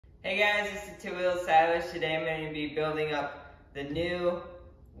Hey guys, it's the Two Wheel Savage. Today I'm going to be building up the new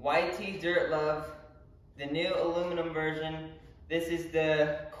YT Dirt Love, the new aluminum version. This is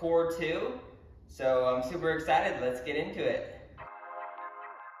the Core 2, so I'm super excited. Let's get into it.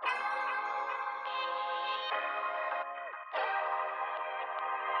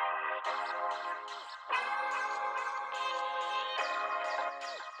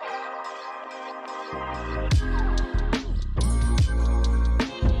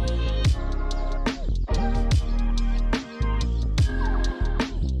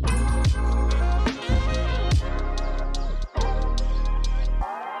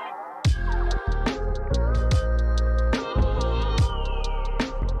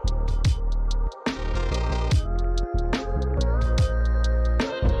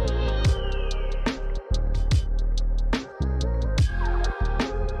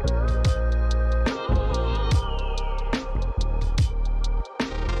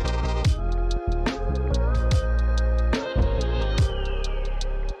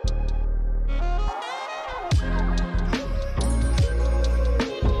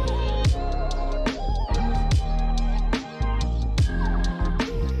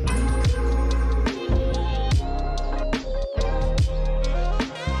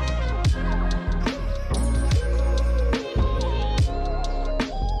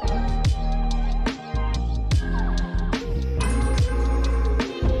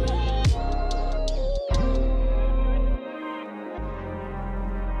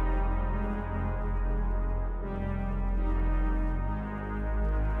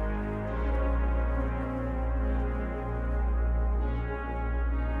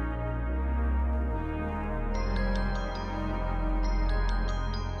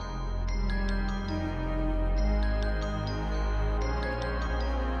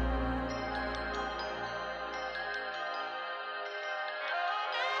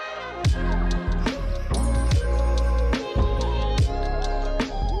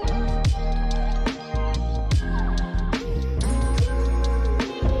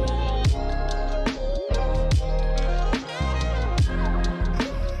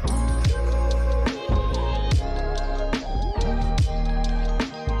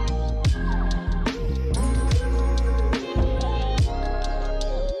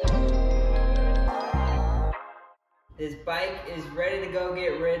 This bike is ready to go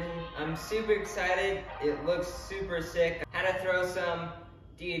get ridden. I'm super excited. It looks super sick. Had to throw some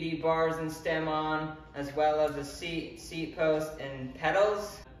deity bars and stem on, as well as a seat post and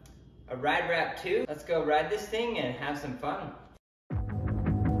pedals. A ride wrap too. Let's go ride this thing and have some fun.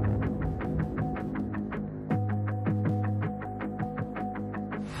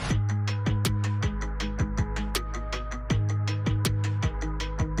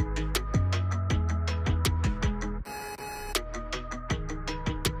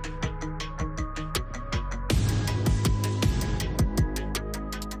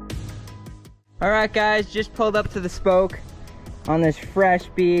 Alright guys, just pulled up to the spoke on this fresh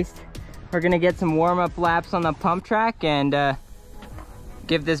beast. We're gonna get some warm-up laps on the pump track and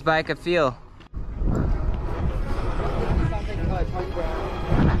give this bike a feel.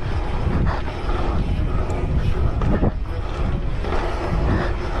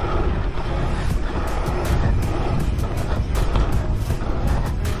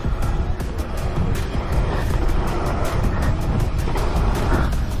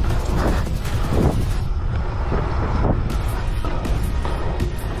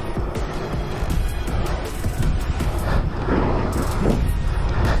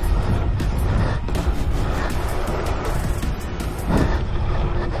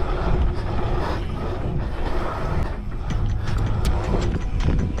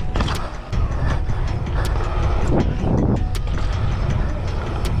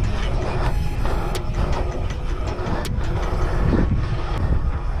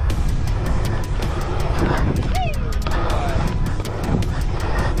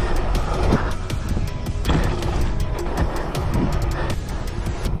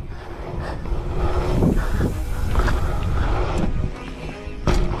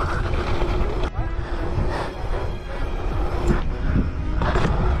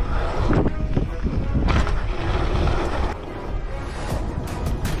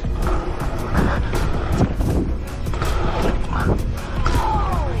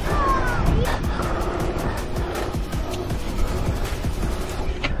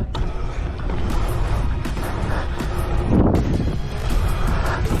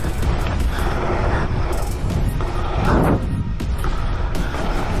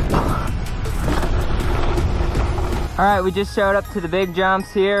 All right, we just showed up to the big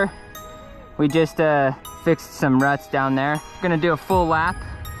jumps here. We just fixed some ruts down there. Gonna do a full lap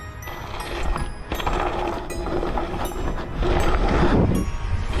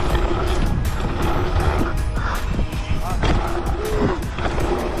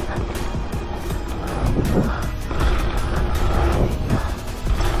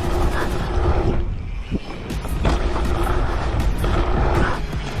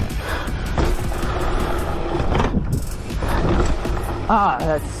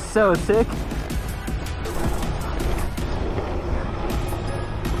so sick.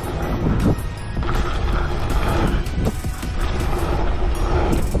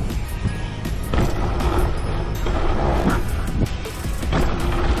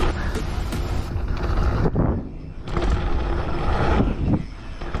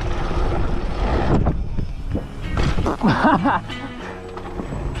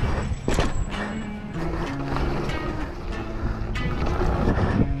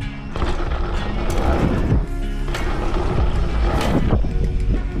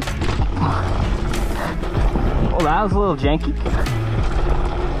 Well, that was a little janky.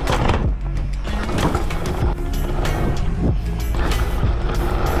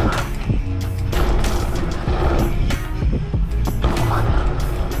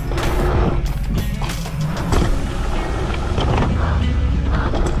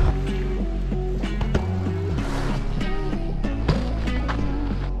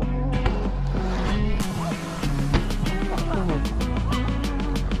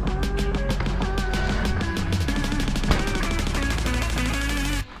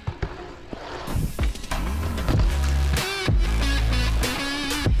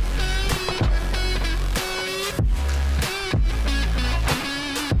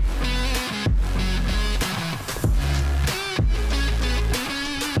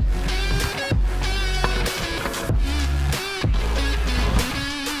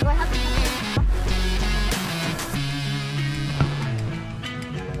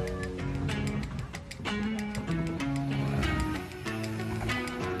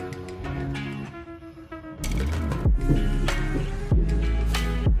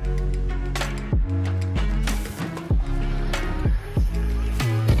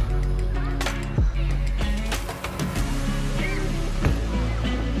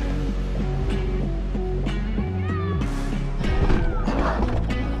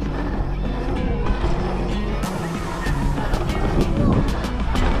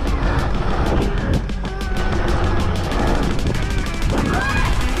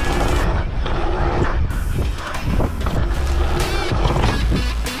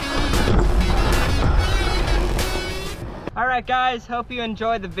 Alright guys, hope you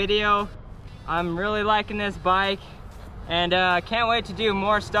enjoyed the video. I'm really liking this bike and can't wait to do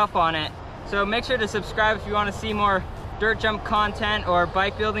more stuff on it. So make sure to subscribe if you want to see more dirt jump content or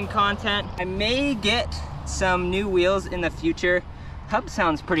bike building content. I may get some new wheels in the future. Hub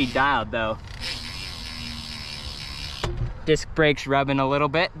sounds pretty dialed though. Disc brakes rubbing a little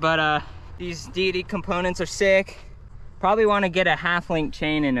bit, but these DD components are sick. Probably want to get a half-link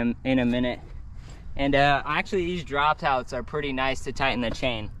chain in a minute. And actually these drop outs are pretty nice to tighten the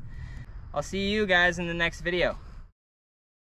chain. I'll see you guys in the next video.